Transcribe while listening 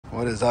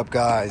What is up,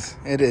 guys?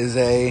 It is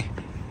a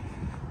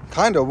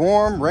kind of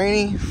warm,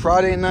 rainy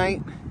Friday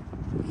night,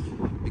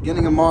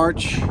 beginning of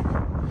March.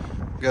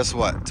 Guess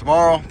what?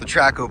 Tomorrow, the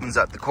track opens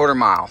up, the quarter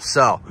mile.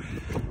 So,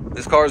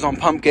 this car is on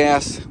pump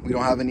gas. We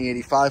don't have an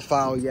E85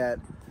 file yet,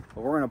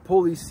 but we're gonna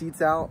pull these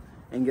seats out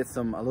and get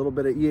a little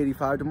bit of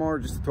E85 tomorrow,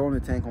 just to throw in the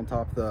tank on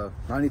top of the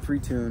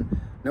 93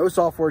 tune. No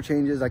software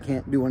changes. I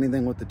can't do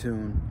anything with the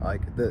tune.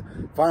 Like, the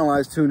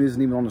finalized tune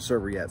isn't even on the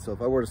server yet. So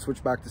if I were to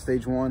switch back to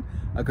stage 1,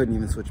 I couldn't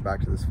even switch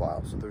back to this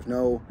file. So there's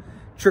no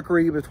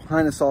trickery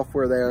behind the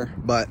software there,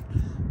 but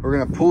we're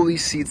gonna pull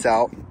these seats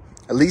out,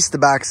 at least the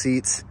back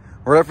seats.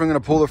 We're definitely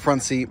gonna pull the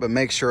front seat, but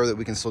make sure that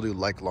we can still do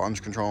like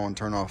launch control and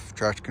turn off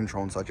traction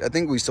control and such. I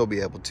think we still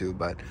be able to,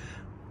 but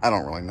I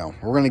don't really know.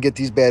 We're gonna get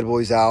these bad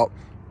boys out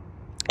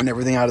and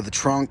everything out of the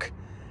trunk,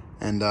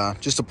 and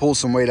just to pull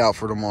some weight out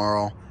for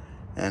tomorrow,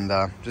 and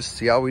just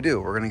see how we do.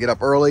 We're gonna get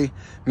up early,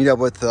 meet up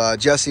with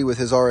Jesse with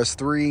his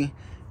RS3,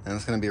 and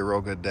it's gonna be a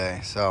real good day.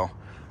 So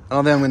I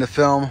don't think I'm gonna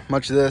film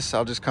much of this.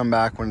 I'll just come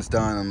back when it's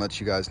done and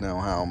let you guys know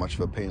how much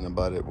of a pain in the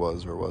butt it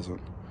was or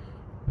wasn't.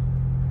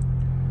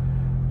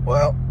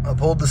 Well, I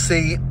pulled the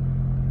seat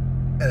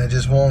and it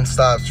just won't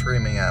stop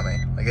screaming at me.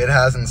 Like, it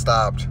hasn't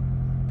stopped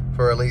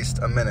for at least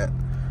a minute.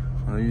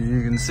 Well,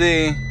 you can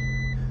see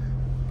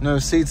no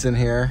seats in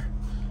here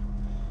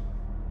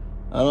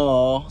at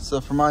all,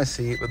 except for my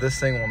seat, but this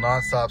thing will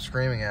not stop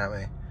screaming at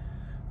me.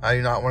 I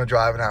do not want to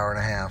drive an hour and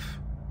a half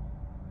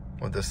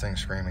with this thing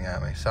screaming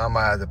at me. So I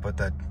might have to put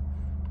that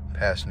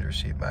passenger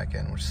seat back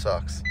in, which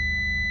sucks.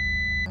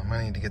 I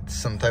might need to get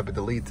some type of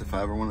deletes if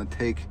I ever want to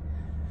take.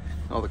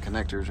 All the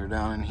connectors are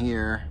down in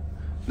here.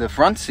 The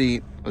front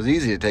seat was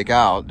easy to take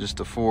out, just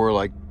the 4,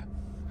 like,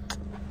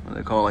 what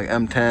they call, like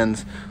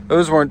M10s.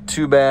 Those weren't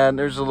too bad.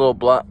 There's a little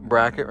black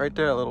bracket right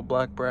there, a little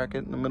black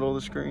bracket in the middle of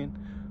the screen.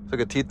 It's like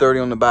a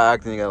T30 on the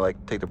back. Then you gotta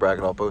like take the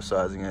bracket off both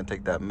sides. You're gonna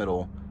take that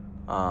middle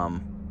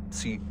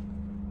seat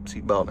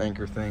belt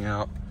anchor thing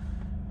out.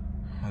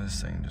 Oh, this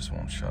thing just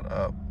won't shut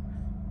up.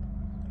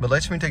 But it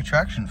lets me take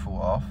traction full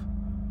off,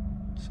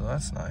 so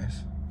that's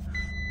nice.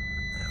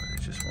 Yeah, but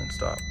it just won't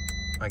stop.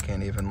 I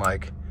can't even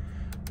like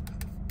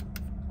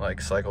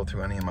cycle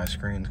through any of my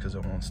screens because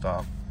it won't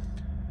stop.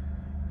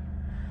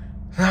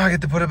 Now I get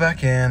to put it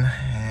back in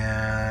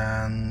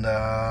and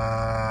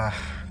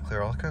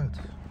clear all the codes.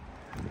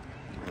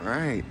 All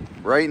right,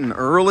 bright and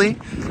early.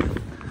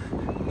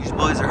 These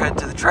boys are headed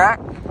to the track.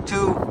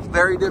 Two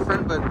very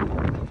different but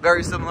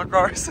very similar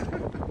cars.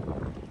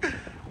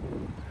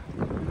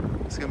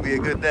 It's gonna be a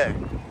good day.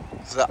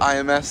 This is the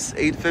IMS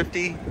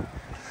 850,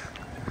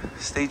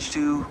 stage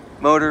 2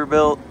 motor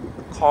built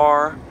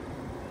car.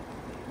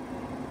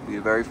 Be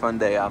a very fun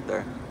day out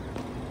there.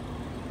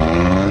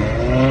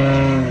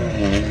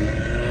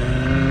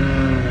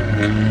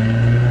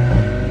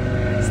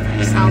 This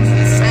thing sounds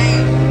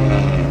insane.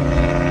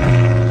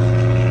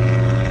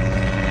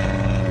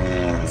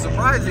 I'm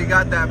surprised you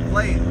got that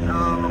plate.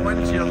 My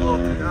windshield a little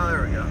too. Oh,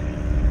 there we go.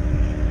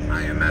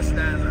 IMS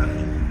Panda.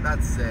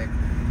 That's sick.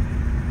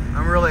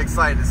 I'm really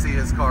excited to see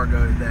this car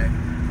go today.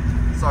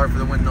 Sorry for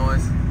the wind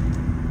noise.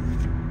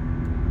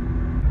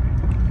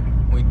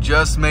 We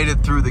just made it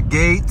through the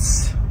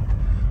gates,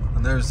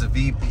 and there's the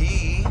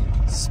VP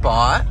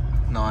spot.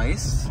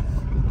 Nice.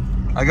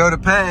 I go to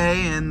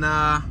pay, and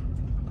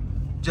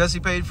Jesse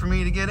paid for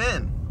me to get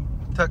in,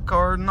 tech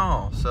card and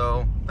all.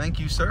 So thank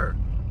you, sir.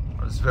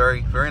 It was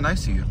very, very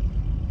nice of you.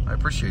 I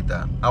appreciate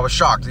that. I was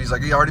shocked. He's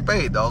like, "He already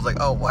paid." I was like,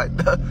 "Oh, what?"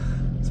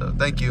 So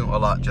thank you a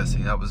lot,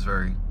 Jesse. That was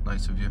very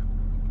nice of you.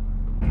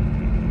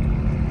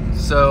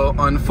 So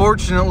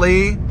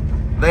unfortunately,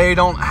 they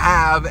don't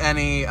have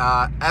any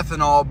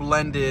ethanol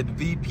blended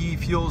VP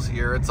fuels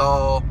here. It's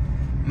all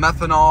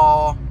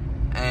methanol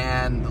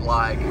and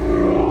like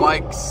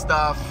bike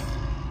stuff.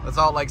 It's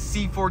all like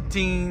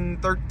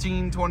C14,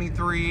 13,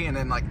 23, and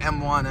then like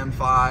M1,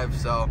 M5.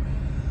 So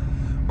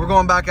we're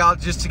going back out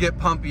just to get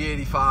pump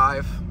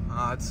E85.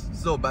 It's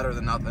still better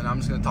than nothing. I'm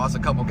just gonna toss a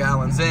couple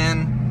gallons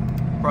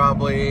in,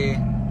 probably,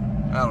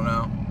 I don't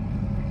know,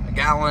 a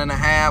gallon and a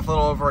half, a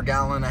little over a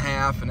gallon and a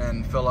half, and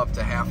then fill up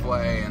to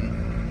halfway and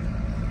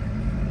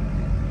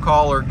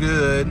call her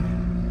good.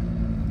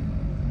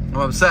 I'm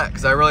upset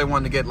because I really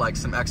wanted to get like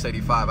some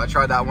X85. I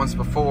tried that once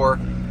before.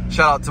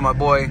 Shout out to my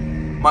boy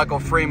Michael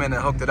Freeman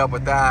that hooked it up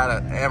with that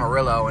at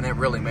Amarillo, and it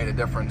really made a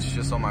difference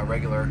just on my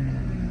regular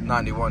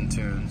 91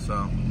 tune.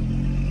 So,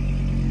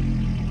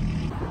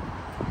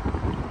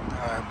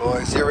 all right,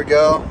 boys, here we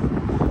go.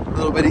 A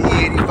little bit of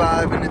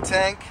E85 in the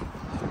tank,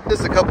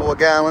 just a couple of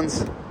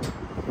gallons.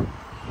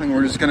 I think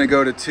we're just gonna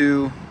go to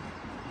 2,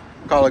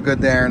 call it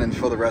good there, and then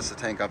fill the rest of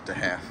the tank up to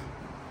half.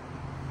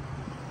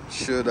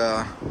 Should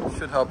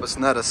help us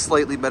net a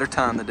slightly better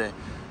time today.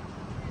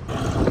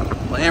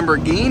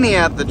 Lamborghini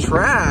at the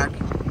track.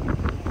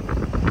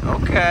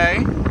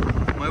 Okay,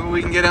 maybe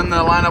we can get him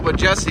to line up with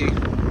Jesse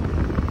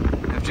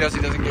if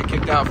Jesse doesn't get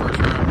kicked out first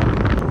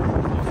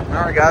round.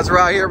 All right, guys, we're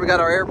out here. We got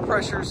our air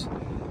pressures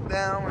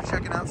down. We're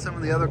checking out some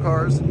of the other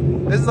cars.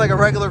 This is like a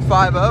regular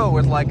 5.0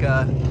 with like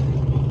a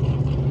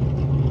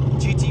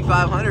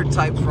GT500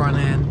 type front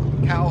end.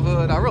 cow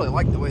hood. I really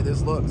like the way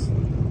this looks.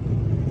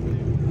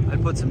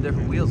 I'd put some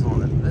different wheels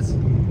on it. That's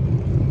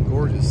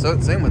gorgeous. So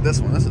same with this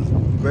one. This is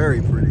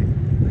very pretty.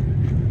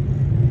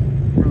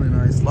 Really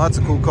nice. Lots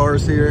of cool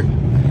cars here.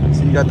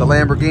 So you got the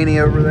Lamborghini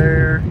over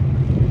there.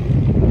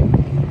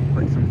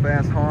 Like some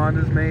fast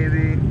Hondas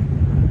maybe.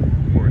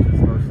 Of course,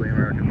 it's mostly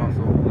American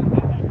muscle.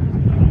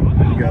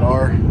 You got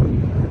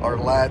our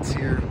lads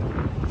here.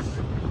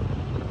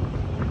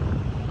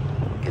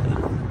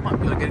 Might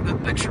be able to get a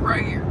good picture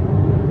right here.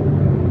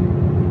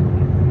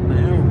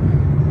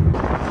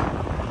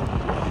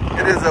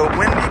 It is a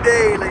windy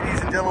day,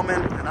 ladies and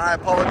gentlemen, and I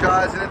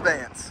apologize in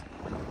advance.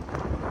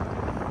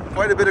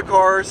 Quite a bit of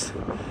cars.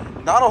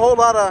 Not a whole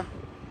lot of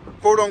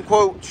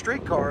quote-unquote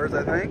street cars,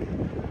 I think.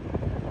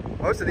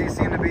 Most of these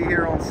seem to be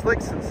here on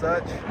slicks and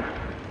such.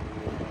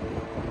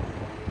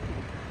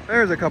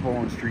 There's a couple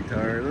on street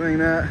tires. I think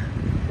that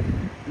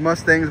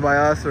Mustangs by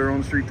us are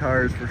on street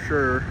tires for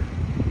sure.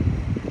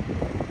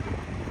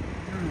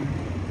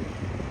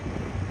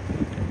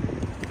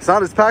 It's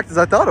not as packed as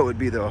I thought it would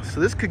be though. So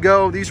this could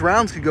go, these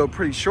rounds could go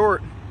pretty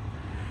short.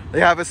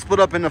 They have it split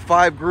up into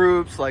 5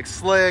 groups, like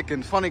slick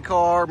and funny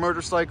car,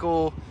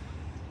 motorcycle,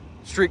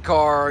 street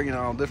car, you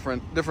know,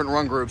 different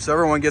run groups. So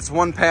everyone gets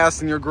one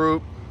pass in your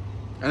group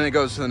and then it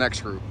goes to the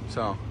next group.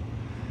 So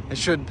it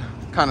should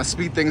kind of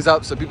speed things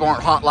up so people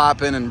aren't hot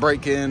lapping and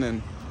braking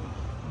and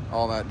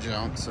all that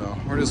junk. So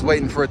we're just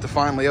waiting for it to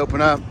finally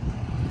open up.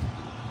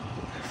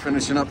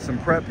 Finishing up some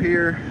prep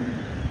here.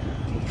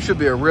 Should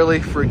be a really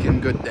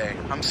freaking good day.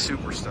 I'm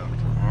super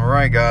stoked. All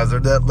right, guys, they're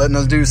letting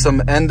us do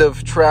some end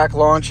of track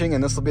launching,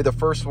 and this will be the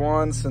first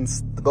one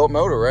since the built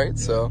motor, right?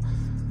 So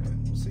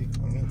we'll see.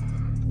 I don't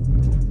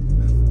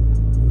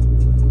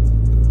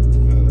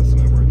know. That's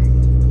not working.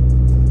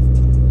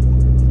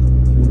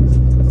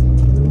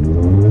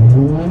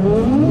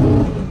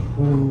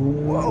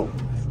 Whoa.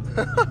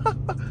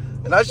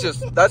 And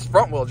that's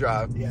front wheel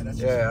drive. Yeah, that's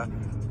yeah.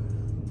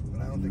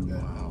 But I don't think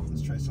that. Wow.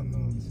 Let's try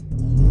something else.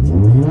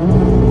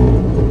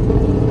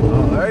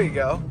 Oh, there you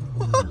go.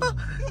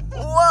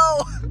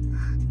 Whoa,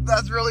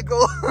 that's really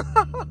cool. All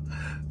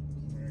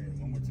right,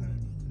 one more time.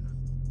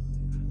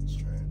 Let's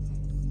try it.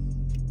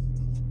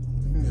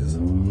 Just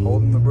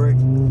holding the brake.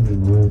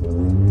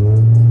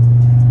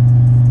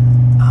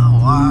 Oh,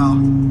 wow.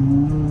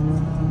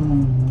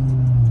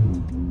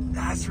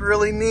 That's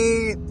really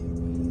neat.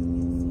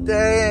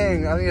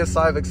 Dang, I need a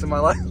Civix in my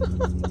life.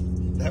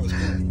 That was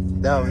cool.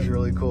 That was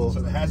really cool.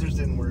 So the hazards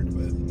didn't work,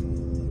 but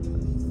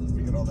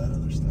we got all that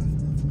other stuff.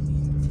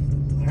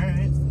 All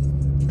right.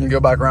 You go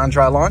back around and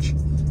try launch?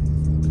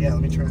 Yeah,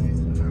 let me try it.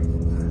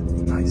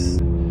 Nice.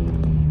 All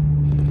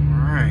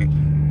right.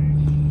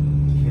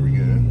 Here we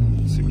go.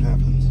 Let's see what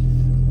happens.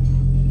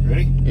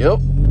 Ready? Yep.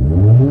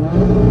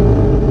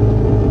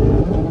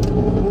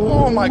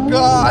 Oh my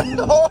God.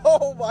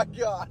 Oh my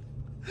God.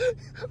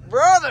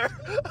 Brother.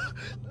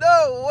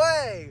 No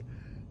way.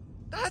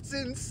 That's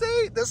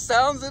insane. The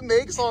sounds it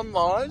makes on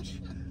launch.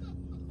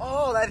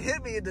 Oh, that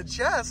hit me in the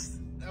chest.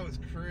 That was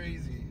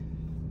crazy.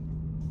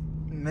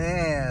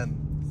 Man.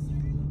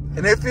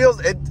 And it feels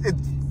it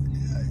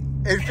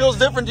feels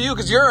different to you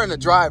because you're in the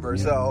driver.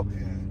 Yeah, so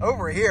yeah.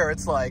 Over here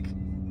it's like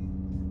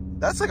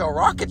that's like a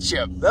rocket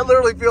ship. That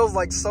literally feels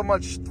like so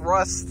much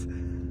thrust.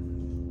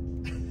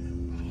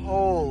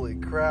 Holy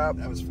crap.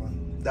 That was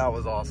fun. That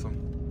was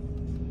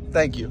awesome.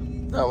 Thank you.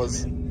 That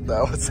was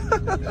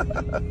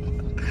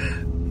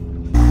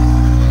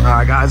All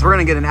right, guys, we're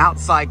gonna get an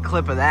outside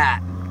clip of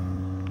that.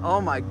 Oh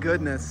my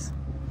goodness.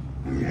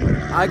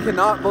 I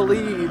cannot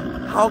believe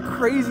how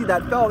crazy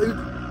that felt.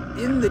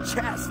 In the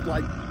chest,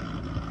 like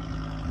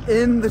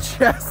in the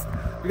chest.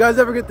 If you guys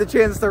ever get the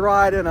chance to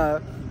ride in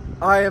a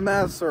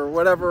IMS or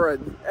whatever,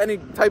 any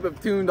type of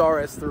tuned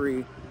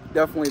RS3,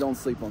 definitely don't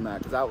sleep on that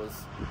because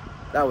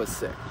that was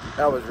sick.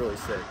 That was really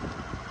sick.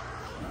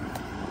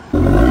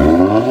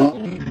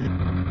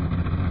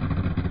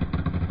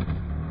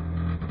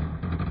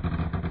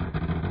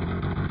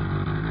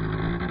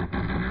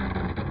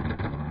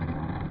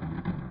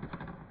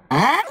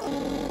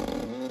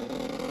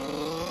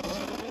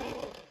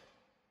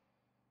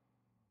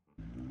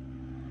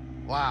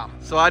 Wow.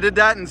 So I did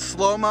that in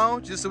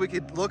slow-mo just so we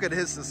could look at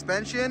his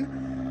suspension.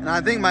 And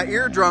I think my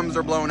eardrums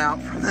are blown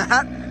out from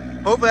that.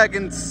 Hopefully I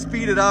can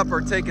speed it up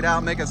or take it out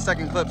and make a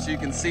second clip so you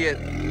can see it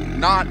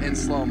not in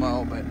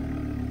slow-mo. But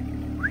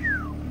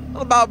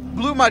that about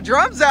blew my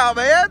drums out,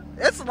 man.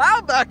 It's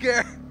loud back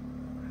here.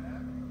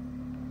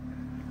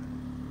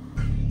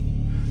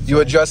 You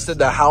adjusted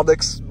the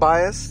Haldix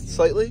bias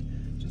slightly?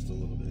 Just a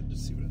little bit,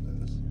 just see what it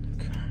does.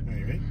 Okay. Are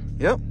you ready?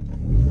 Yep.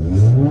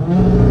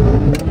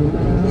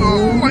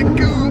 Oh my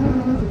God.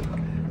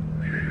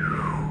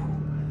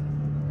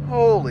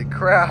 Holy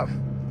crap. I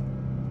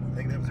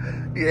think that was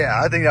better.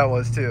 Yeah, I think that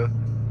was too.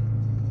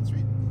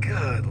 Sweet.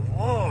 Good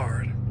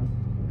Lord.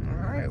 All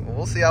right, well,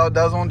 we'll see how it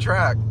does on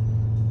track.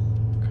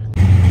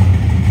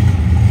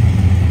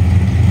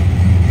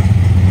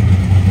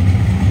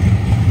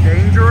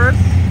 Dangerous.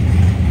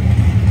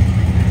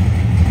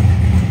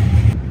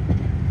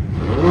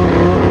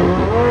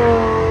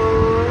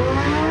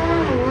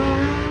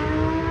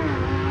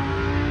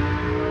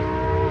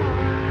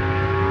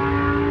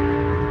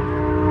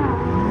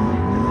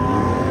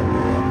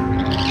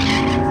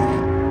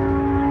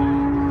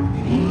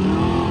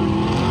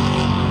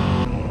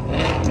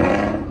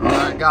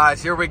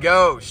 guys, here we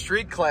go.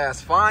 Street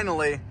class,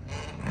 finally.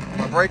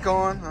 My brake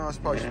on? Oh, I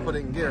probably should put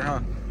it in gear,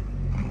 huh?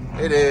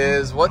 It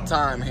is, what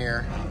time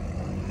here?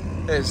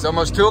 It's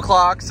almost 2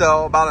 o'clock,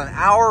 so about an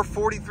hour,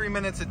 43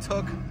 minutes it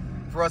took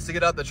for us to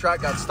get up. The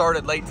track got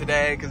started late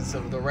today because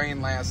of the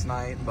rain last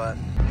night, but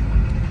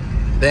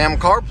damn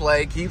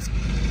CarPlay keeps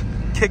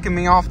kicking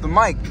me off the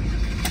mic.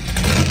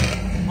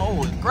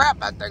 Holy crap,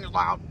 that thing is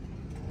loud.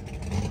 All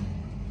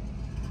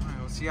right,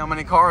 we'll see how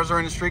many cars are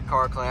in the street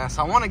car class.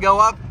 I want to go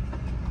up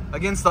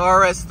against the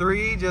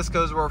RS3 just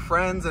because we're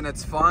friends and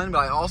it's fun, but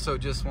I also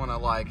just want to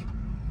like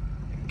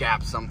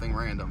gap something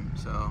random.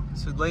 So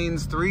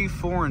lanes 3,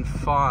 4, and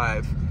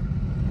 5. So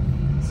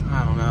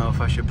I don't know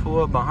if I should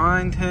pull up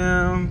behind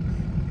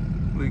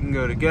him. We can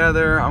go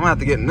together. I'm gonna have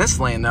to get in this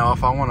lane though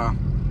if I want to.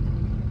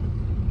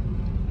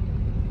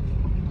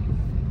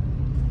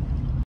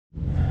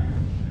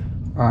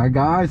 All right,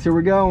 guys, here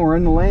we go. We're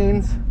in the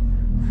lanes.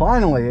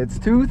 Finally, it's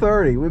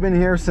 2:30. We've been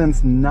here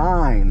since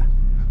 9.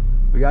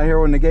 We got here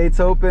when the gates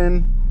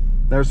open.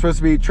 They were supposed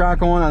to be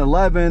track on at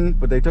 11,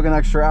 but they took an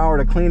extra hour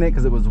to clean it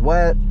because it was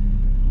wet.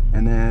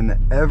 And then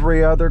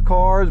every other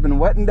car has been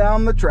wetting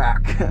down the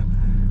track. So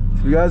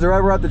if you guys are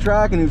ever at the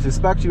track and you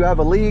suspect you have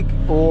a leak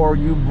or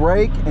you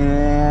brake,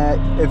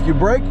 and if you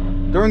brake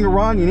during the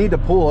run, you need to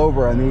pull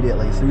over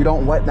immediately so you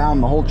don't wet down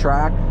the whole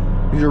track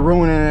because you're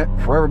ruining it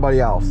for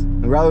everybody else.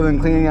 And rather than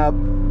cleaning up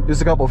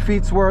just a couple of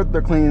feet's worth,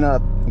 they're cleaning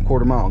up a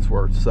quarter mile's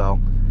worth. So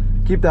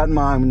keep that in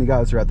mind when you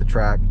guys are at the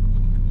track,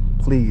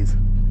 please.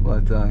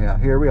 But yeah,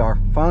 here we are.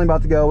 Finally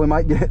about to go. We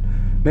might get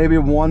maybe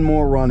one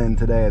more run in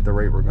today at the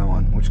rate we're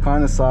going, which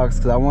kind of sucks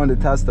because I wanted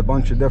to test a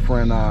bunch of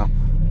different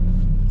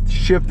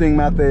shifting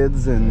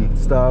methods and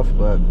stuff,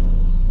 but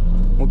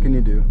what can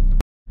you do?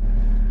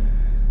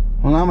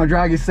 Well, now my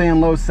drag is saying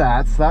low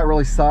sats. That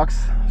really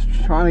sucks. I was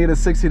trying to get a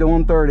 60 to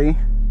 130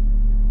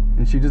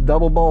 and she just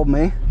double bulbed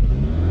me.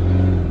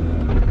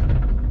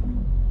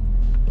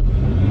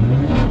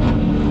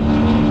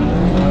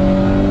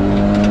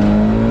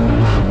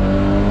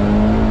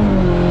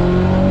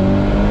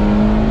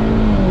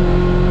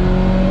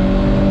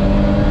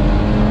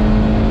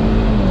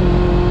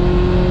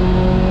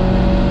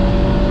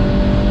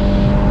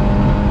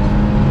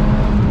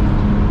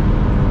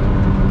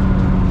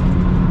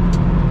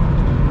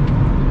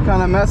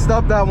 Kind of messed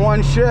up that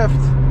one shift.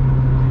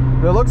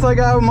 But it looks like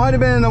I might have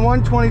been in the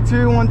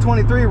 122,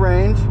 123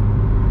 range.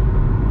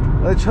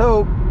 Let's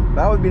hope.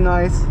 That would be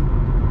nice. I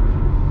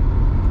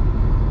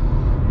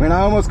mean, I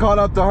almost caught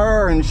up to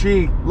her and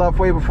she left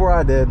way before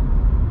I did.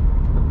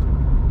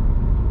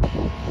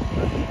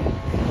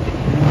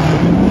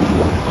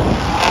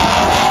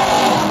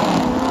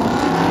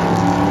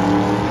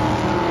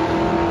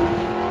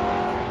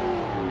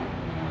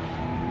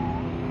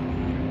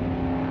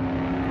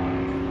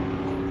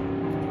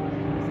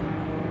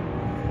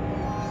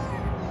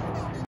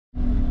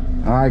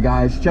 All right,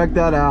 guys, check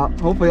that out.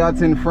 Hopefully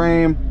that's in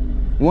frame.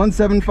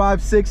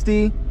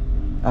 175.60,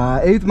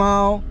 8th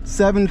mile,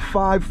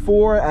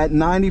 754 at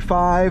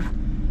 95,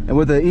 and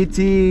with an ET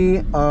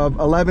of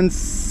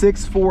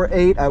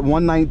 11.648 at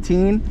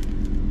 119.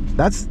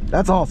 That's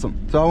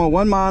awesome. So I went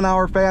 1 mile an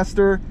hour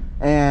faster,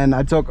 and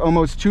I took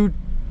almost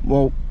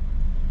more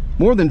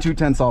than 2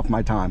 tenths off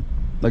my time,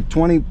 like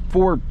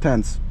 24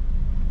 tenths.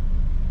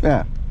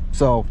 Yeah,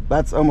 so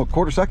that's almost a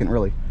quarter second,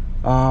 really.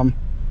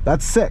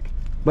 That's sick.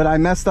 But I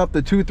messed up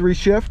the 2-3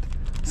 shift,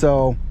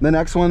 so the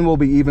next one will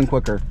be even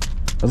quicker,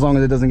 as long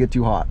as it doesn't get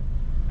too hot.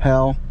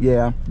 Hell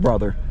yeah,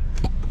 brother.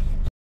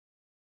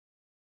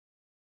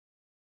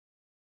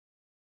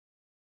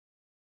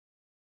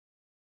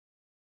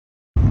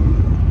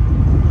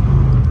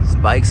 These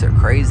bikes are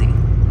crazy.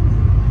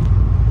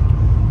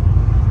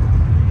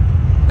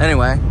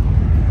 Anyway,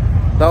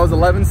 that was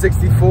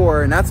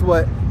 1164, and that's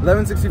what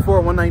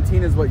 1164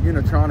 119 is what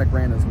Unitronic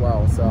ran as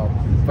well. So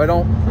if I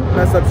don't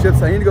mess up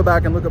shifts, I need to go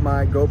back and look at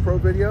my GoPro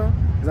video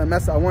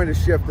because I wanted to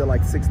shift at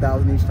like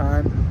 6,000 each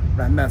time,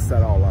 but I messed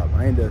that all up.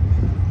 I need to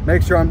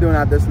make sure I'm doing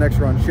that this next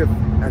run, shift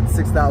at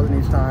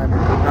 6,000 each time,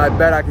 and I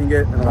bet I can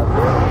get an 11.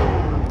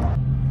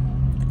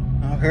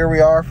 Well, here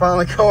we are,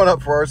 finally going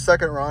up for our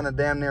second run at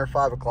damn near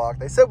 5 o'clock.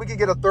 They said we could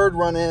get a third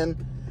run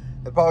in.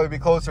 It'd probably be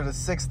closer to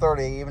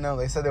 6:30, even though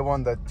they said they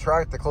wanted the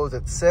track to close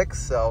at 6.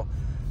 So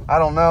I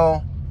don't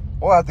know.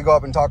 We'll have to go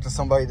up and talk to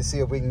somebody to see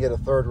if we can get a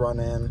third run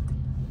in.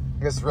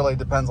 I guess it really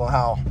depends on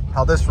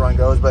how this run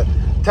goes. But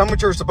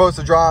temperature is supposed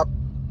to drop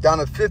down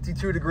to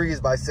 52 degrees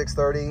by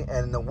 6:30,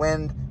 and the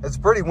wind, it's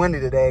pretty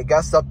windy today. It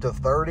gusts up to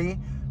 30.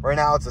 Right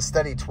now it's a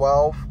steady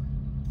 12,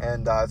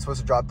 and it's supposed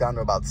to drop down to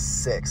about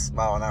 6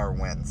 mile an hour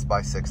winds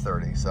by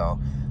 6:30. So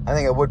I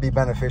think it would be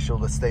beneficial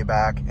to stay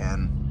back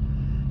and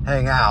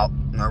hang out.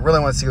 And I really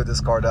want to see what this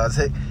car does.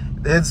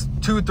 His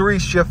 2-3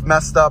 shift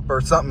messed up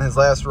or something his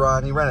last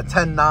run. He ran a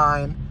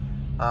 10.9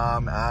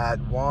 at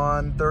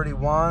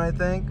 131, I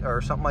think,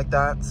 or something like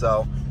that.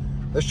 So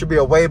this should be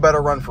a way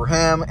better run for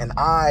him, and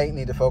I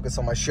need to focus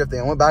on my shifting.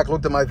 I went back,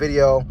 looked at my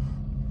video.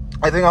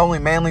 I think I only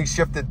manually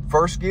shifted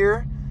first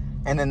gear,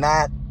 and then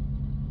that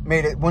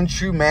made it, once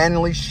you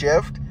manually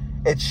shift,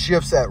 it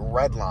shifts at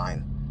red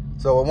line.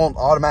 So it won't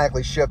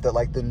automatically shift at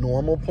like the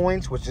normal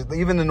points, which is,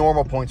 even the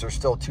normal points are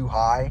still too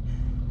high,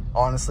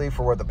 honestly,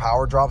 for where the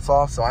power drops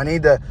off. So I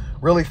need to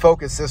really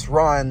focus this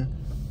run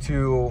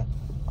to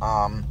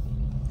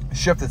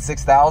shift at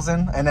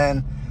 6,000. And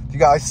then you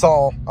guys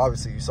saw,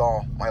 obviously you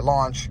saw my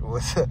launch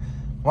was,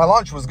 my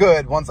launch was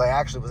good once I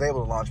actually was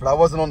able to launch, but I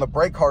wasn't on the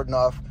brake hard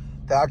enough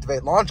to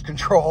activate launch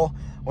control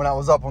when I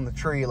was up on the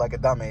tree like a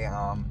dummy.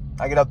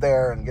 I get up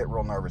there and get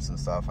real nervous and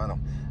stuff. I know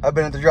I've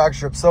been at the drag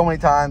strip so many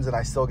times and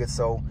I still get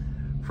so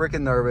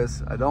freaking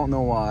nervous. I don't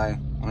know why.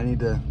 I need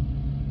to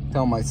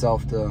tell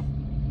myself to,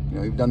 you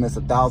know, you've done this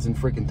 1,000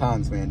 freaking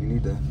times, man. You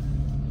need to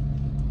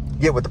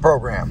get with the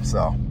program.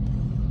 So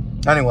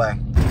anyway,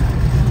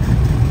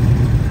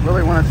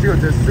 really want to see what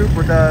this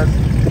Super does.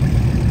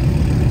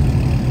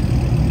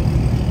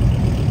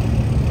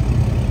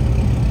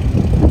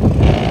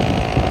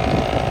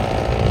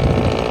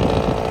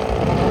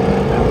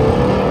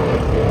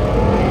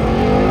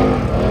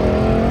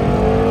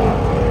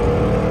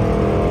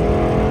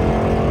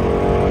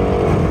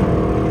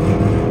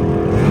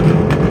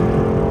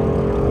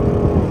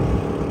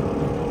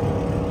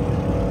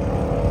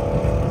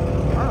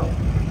 Wow,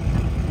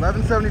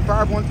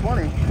 1175,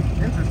 120.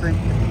 Interesting.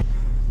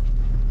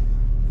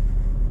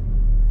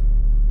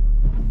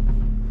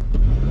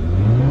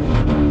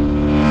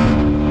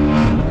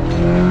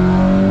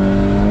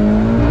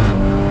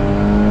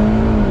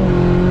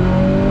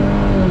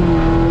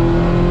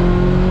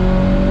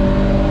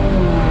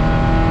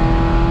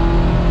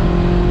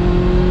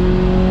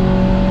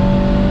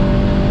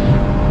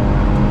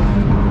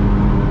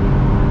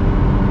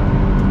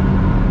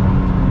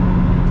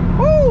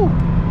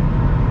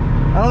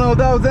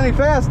 Was any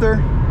faster,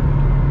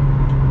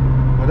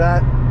 but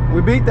that we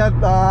beat that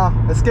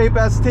Escape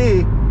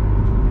ST.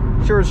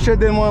 Sure as shit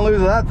didn't want to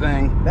lose that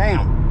thing.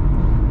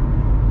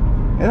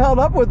 Damn, it held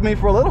up with me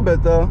for a little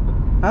bit though.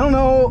 I don't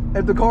know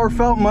if the car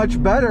felt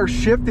much better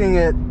shifting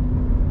at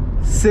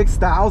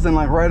 6,000,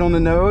 like right on the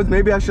nose.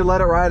 Maybe I should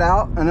let it ride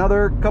out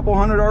another couple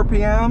hundred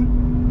RPM.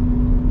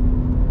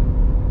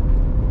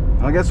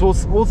 I guess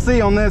we'll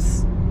see on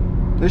this.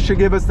 This should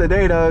give us the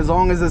data. As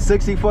long as the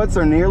 60 foots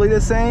are nearly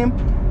the same.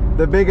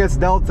 The biggest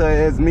delta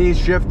is me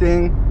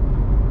shifting.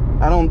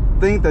 I don't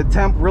think the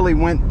temp really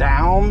went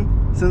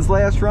down since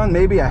last run.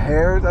 Maybe a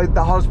hair.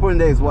 The hottest point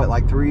today is what,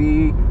 like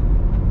 3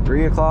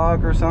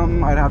 o'clock or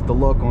something? I'd have to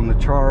look on the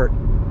chart.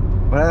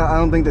 But I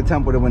don't think the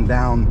temp would have went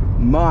down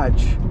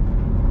much.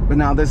 But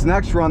now this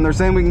next run, they're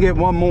saying we can get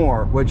one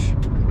more, which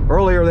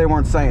earlier they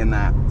weren't saying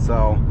that.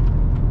 So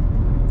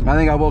I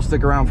think I will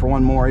stick around for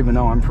one more, even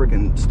though I'm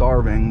freaking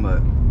starving.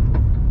 But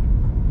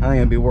I think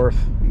it'd be worth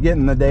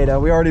getting the data.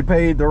 We already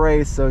paid the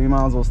race, so you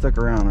might as well stick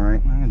around, all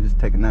right? I'm gonna just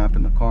take a nap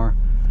in the car.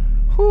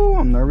 Whew,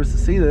 I'm nervous to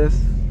see this.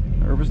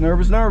 Nervous,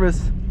 nervous,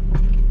 nervous.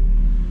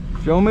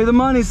 Show me the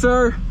money,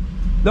 sir.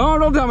 No,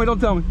 don't tell me, don't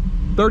tell me.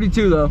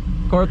 32 though,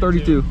 car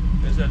 32.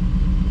 It's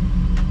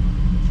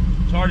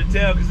hard to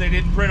tell because they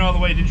didn't print all the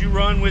way. Did you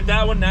run with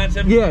that one,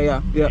 970?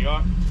 Yeah. You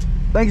are?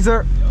 Thank you,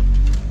 sir. Yep.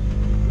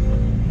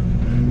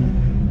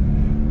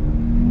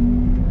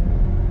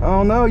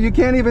 Oh no, you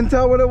can't even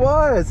tell what it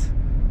was.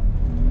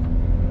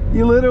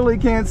 You literally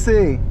can't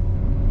see.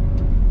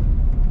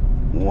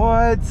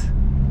 What?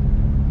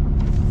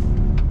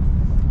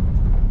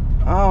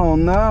 Oh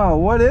no,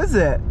 what is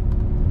it?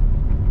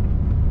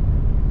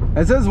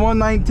 It says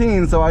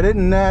 119, so I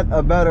didn't net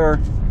a better.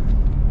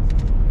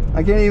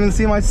 I can't even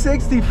see my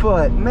 60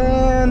 foot,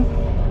 man.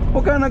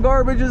 What kind of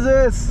garbage is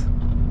this?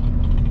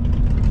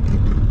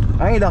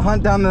 I need to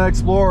hunt down the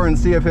Explorer and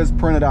see if his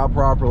printed out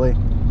properly.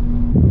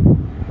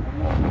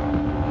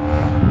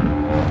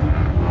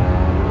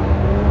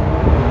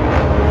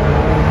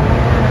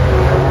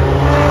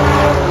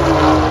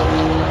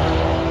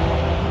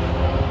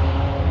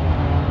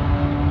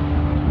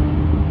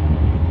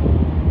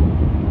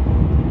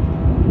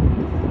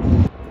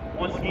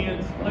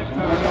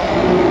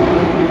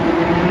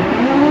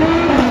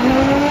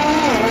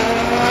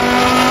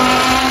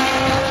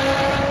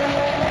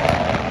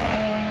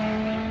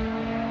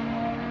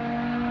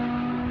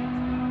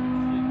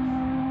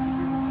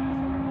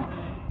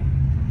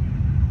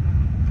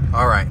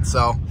 All right,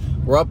 so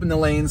we're up in the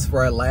lanes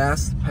for our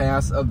last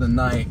pass of the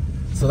night.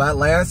 So that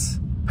last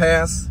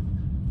pass,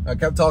 I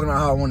kept talking about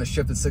how I want to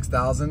shift at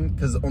 6,000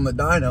 because on the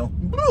dyno,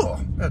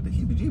 got the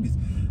heebie-jeebies.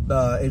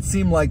 It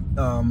seemed like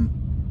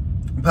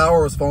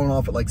power was falling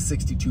off at like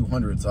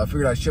 6,200. So I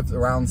figured I'd shift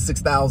around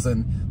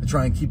 6,000 to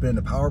try and keep it in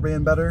the power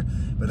band better,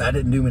 but that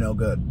didn't do me no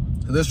good.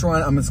 So this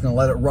run, I'm just gonna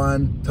let it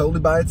run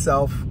totally by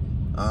itself.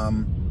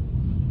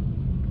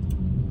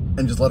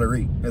 And just let it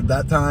read. At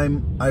that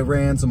time I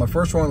ran, so my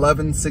first run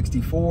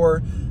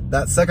 1164,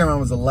 that second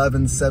run was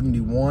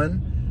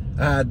 1171.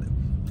 I had,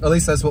 at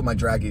least that's what my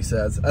draggy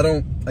says. I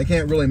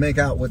can't really make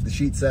out what the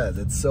sheet says.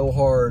 It's so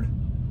hard.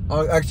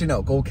 Oh, actually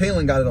no,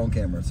 Kaylin got it on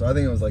camera, so I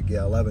think it was like,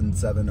 yeah,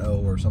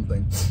 1170 or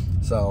something.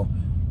 So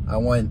I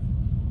went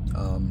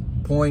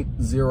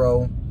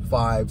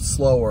 0.05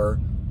 slower,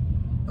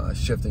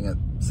 shifting at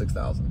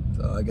 6,000.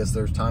 So I guess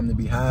there's time to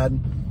be had.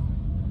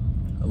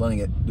 Letting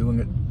it, doing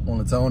it on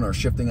its own or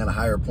shifting at a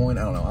higher point.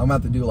 I don't know. I'm gonna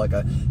have to do like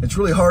it's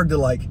really hard to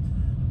like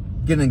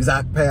get an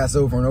exact pass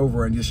over and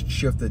over and just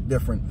shift at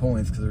different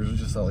points because there's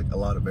just like a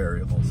lot of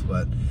variables.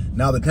 But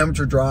now the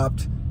temperature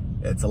dropped.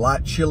 It's a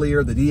lot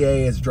chillier. The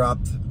DA has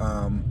dropped.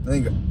 I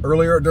think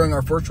earlier during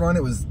our first run,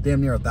 it was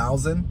damn near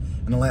 1,000.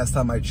 And the last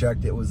time I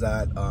checked, it was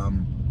at,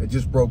 it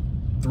just broke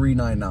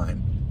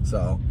 399.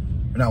 So,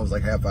 and that was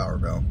like half hour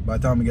ago. By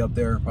the time we get up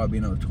there, probably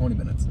another 20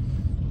 minutes.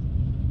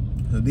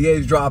 The DA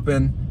is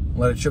dropping.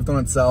 Let it shift on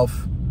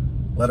itself.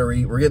 Let her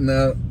eat. We're getting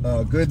a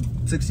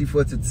good 60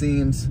 foots, it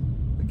seems.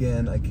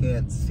 Again, I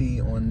can't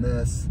see on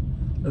this.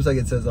 Looks like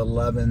it says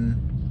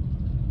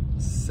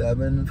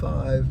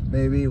 11.75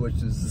 maybe, which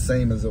is the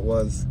same as it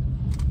was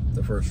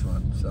the first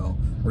run. So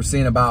we're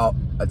seeing about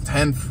a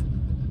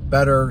 1/10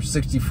 better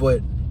 60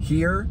 foot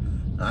here.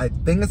 I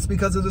think it's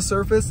because of the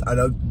surface. I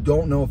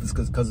don't know if it's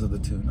because of the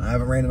tune. I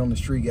haven't ran it on the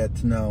street yet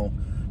to know,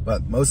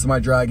 but most of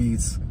my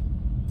draggies,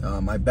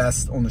 my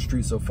best on the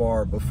street so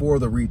far before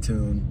the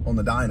retune on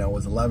the dyno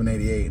was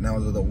 1188, and that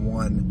was with a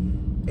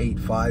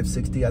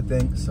 1.8560, I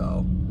think.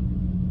 So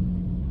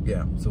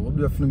yeah, so we'll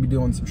definitely be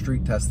doing some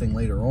street testing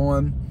later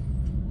on.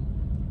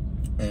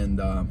 And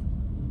yeah,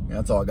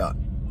 that's all I got.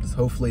 Just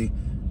hopefully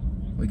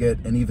we get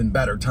an even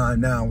better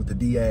time now with the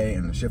DA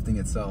and the shifting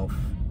itself.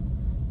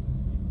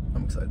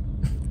 I'm excited.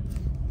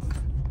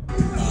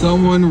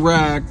 Someone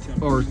wrecked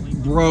or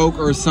broke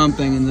or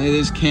something and they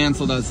just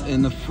canceled us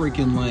in the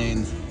freaking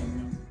lanes.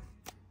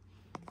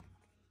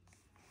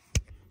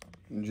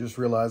 Just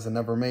realized I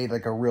never made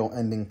like a real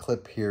ending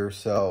clip here,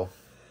 so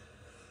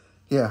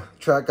yeah,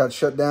 track got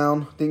shut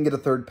down. Didn't get a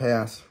third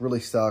pass. Really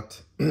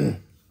sucked. I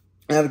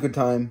had a good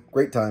time,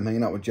 great time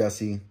hanging out with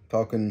Jesse,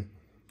 talking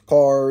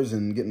cars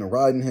and getting a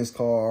ride in his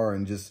car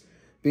and just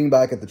being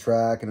back at the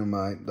track. And then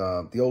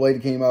the old lady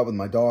came up with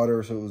my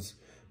daughter, so it was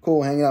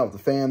cool hanging out with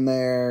the fam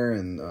there.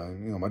 And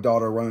you know, my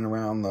daughter running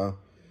around the,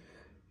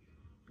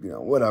 you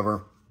know,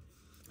 whatever.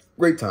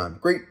 Great time,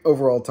 great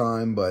overall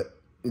time, but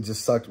it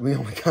just sucked. We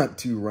only got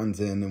 2 runs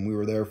in, and we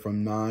were there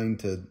from 9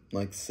 to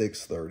like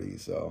 6:30.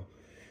 So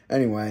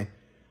anyway,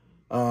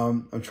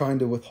 I'm trying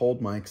to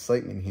withhold my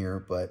excitement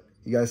here, but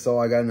you guys saw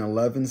I got an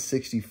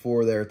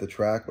 1164 there at the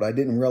track, but I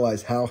didn't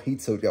realize how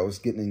heat soaked I was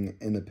getting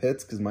in the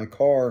pits because my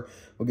car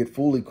will get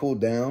fully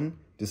cooled down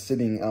just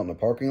sitting out in the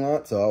parking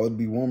lot. So I would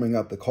be warming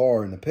up the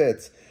car in the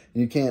pits,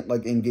 and you can't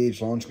like engage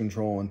launch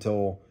control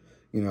until,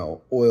 you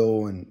know,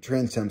 oil and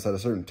trans temps at a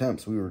certain temp.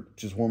 So we were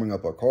just warming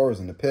up our cars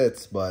in the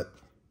pits, but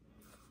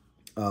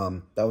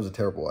that was a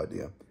terrible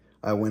idea.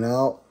 I went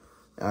out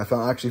and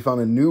I actually found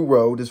a new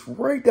road. It's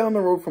right down the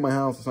road from my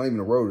house. It's not even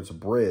a road, it's a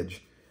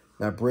bridge.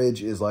 That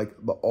bridge is like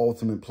the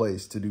ultimate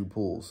place to do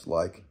pools.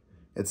 Like,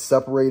 it's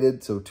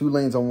separated, so 2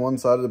 lanes on one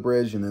side of the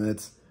bridge, and then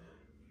it's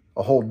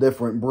a whole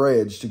different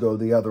bridge to go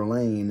the other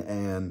lane,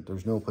 and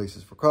there's no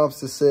places for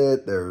cops to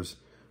sit. There's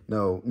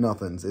no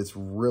nothings. It's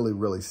really,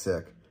 really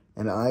sick.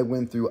 And I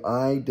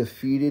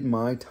defeated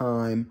my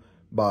time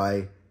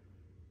by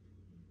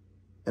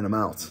an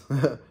amount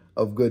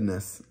of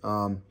goodness.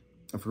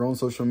 If you're on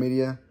social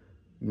media,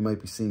 you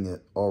might be seeing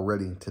it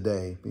already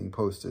today being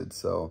posted.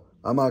 So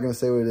I'm not going to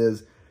say what it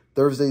is.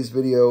 Thursday's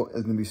video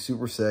is going to be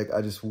super sick.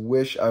 I just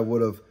wish I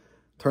would have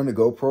turned the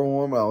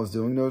GoPro on when I was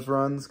doing those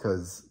runs,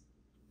 because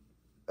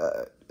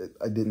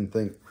I didn't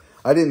think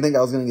I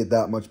was going to get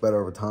that much better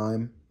over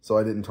time, so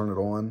I didn't turn it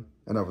on,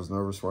 and I was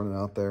nervous running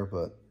out there.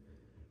 But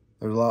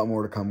there's a lot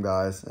more to come,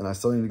 guys, and I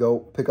still need to go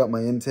pick up my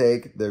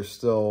intake. There's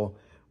still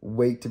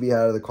weight to be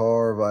out of the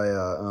car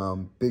via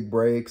big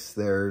brakes.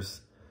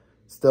 There's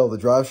still the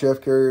drive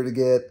shaft carrier to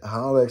get,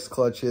 Haldex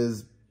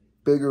clutches,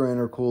 bigger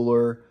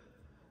intercooler,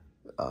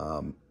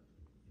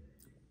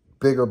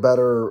 bigger,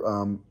 better,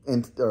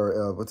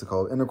 what's it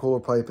called?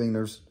 Intercooler piping.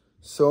 There's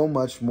so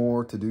much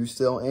more to do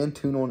still, and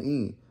tune on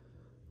E,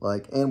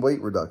 like, and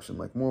weight reduction,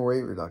 like more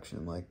weight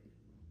reduction. Like,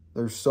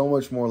 there's so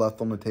much more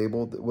left on the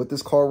table. What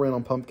this car ran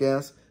on pump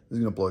gas is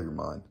going to blow your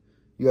mind.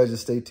 You guys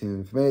just stay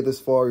tuned. If you made it this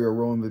far, you're a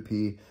real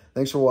MVP.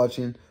 Thanks for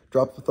watching.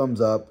 Drop a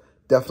thumbs up.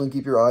 Definitely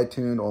keep your eye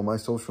tuned on my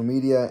social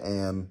media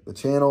and the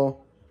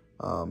channel.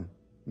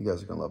 You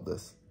guys are going to love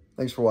this.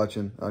 Thanks for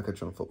watching. I'll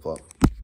catch you on the flip-flop.